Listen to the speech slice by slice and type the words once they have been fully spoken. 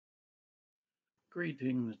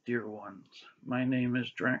Greetings, dear ones. My name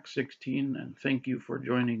is Drac16, and thank you for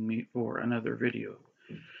joining me for another video.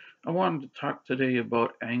 I wanted to talk today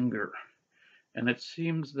about anger, and it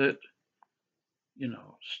seems that,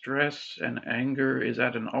 stress and anger is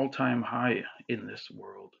at an all-time high in this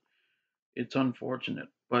world. It's unfortunate,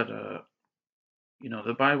 but,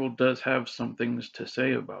 the Bible does have some things to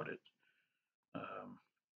say about it. Um,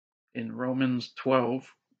 in Romans 12,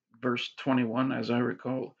 verse 21, as I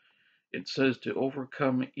recall, it says to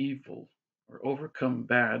overcome evil or overcome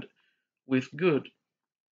bad with good.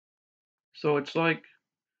 So it's like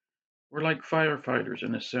we're like firefighters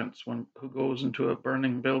in a sense when who goes into a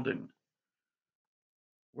burning building.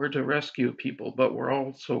 We're to rescue people, but we're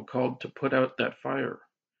also called to put out that fire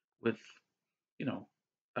with, you know,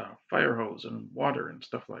 fire hose and water and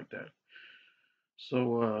stuff like that.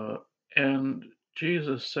 And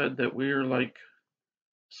Jesus said that we are like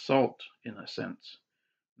salt in a sense.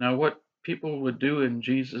 Now, what people would do in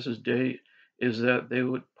Jesus's day is that they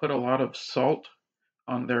would put a lot of salt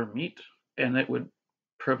on their meat, and it would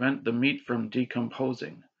prevent the meat from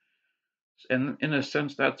decomposing. And in a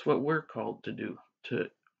sense, that's what we're called to do, to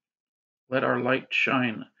let our light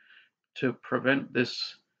shine, to prevent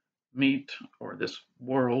this meat or this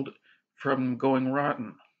world from going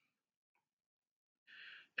rotten.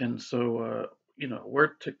 And so,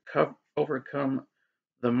 we're to overcome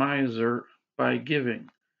the miser by giving,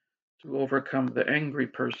 to overcome the angry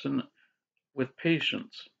person with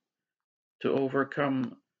patience, to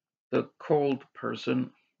overcome the cold person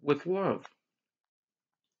with love.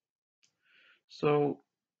 So,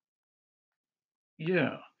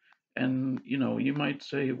 yeah. And, you might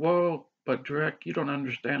say, well, but Drek, you don't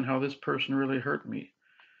understand how this person really hurt me.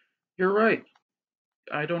 You're right.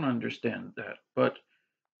 I don't understand that. But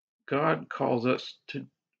God calls us to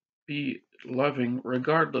be loving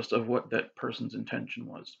regardless of what that person's intention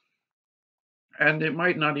was. And it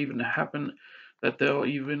might not even happen that they'll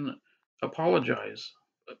even apologize.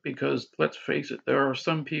 Because let's face it, there are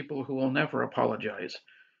some people who will never apologize,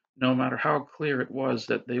 no matter how clear it was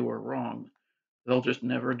that they were wrong. They'll just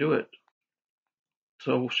never do it.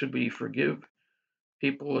 So, should we forgive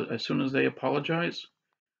people as soon as they apologize?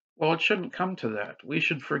 Well, it shouldn't come to that. We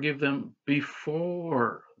should forgive them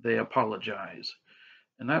before they apologize.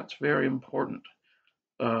 And that's very important.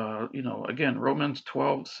 Again, Romans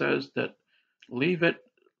 12 says that leave it,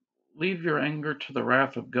 leave your anger to the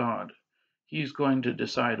wrath of God. He's going to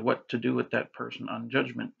decide what to do with that person on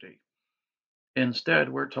Judgment Day. Instead,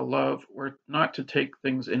 we're to love, we're not to take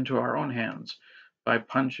things into our own hands by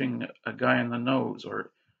punching a guy in the nose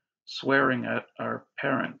or swearing at our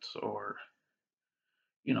parents or,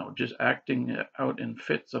 just acting out in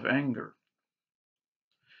fits of anger.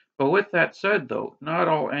 But with that said, though, not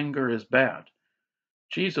all anger is bad.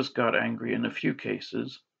 Jesus got angry in a few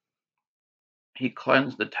cases. He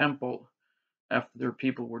cleansed the temple after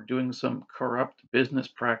people were doing some corrupt business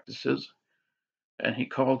practices, and he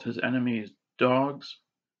called his enemies dogs,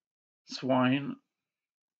 swine,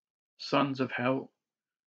 sons of hell,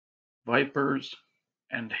 vipers,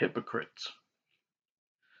 and hypocrites.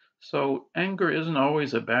 So anger isn't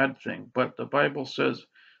always a bad thing, but the Bible says,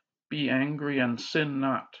 be angry and sin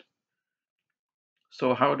not.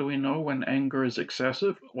 So how do we know when anger is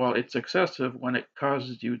excessive? Well, it's excessive when it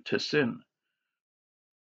causes you to sin.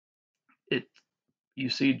 It You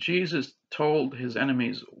see, Jesus told his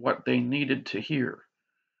enemies what they needed to hear.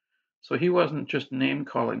 So he wasn't just name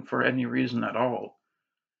calling for any reason at all.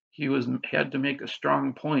 He had to make a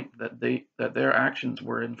strong point that their actions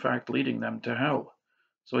were in fact leading them to hell.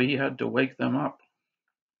 So he had to wake them up.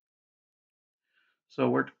 So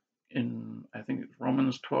we're in, I think,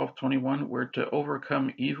 Romans 12:21, we're to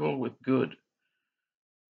overcome evil with good,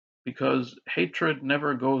 because hatred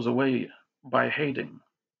never goes away by hating.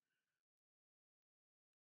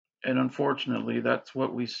 And unfortunately, that's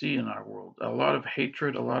what we see in our world. A lot of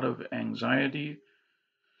hatred, a lot of anxiety.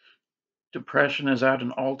 Depression is at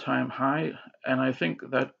an all-time high. And I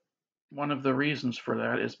think that one of the reasons for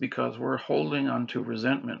that is because we're holding on to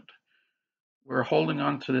resentment. We're holding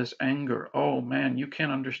on to this anger. Oh man, you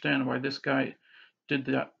can't understand why this guy did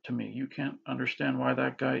that to me. You can't understand why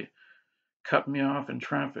that guy cut me off in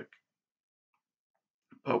traffic.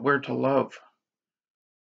 But we're to love.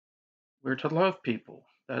 We're to love people.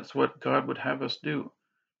 That's what God would have us do.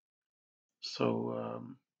 So,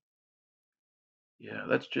 yeah,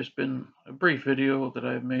 that's just been a brief video that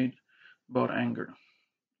I've made about anger.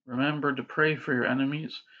 Remember to pray for your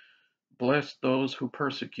enemies. Bless those who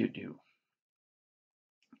persecute you.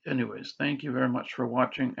 Anyways, thank you very much for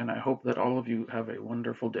watching, and I hope that all of you have a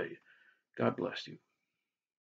wonderful day. God bless you.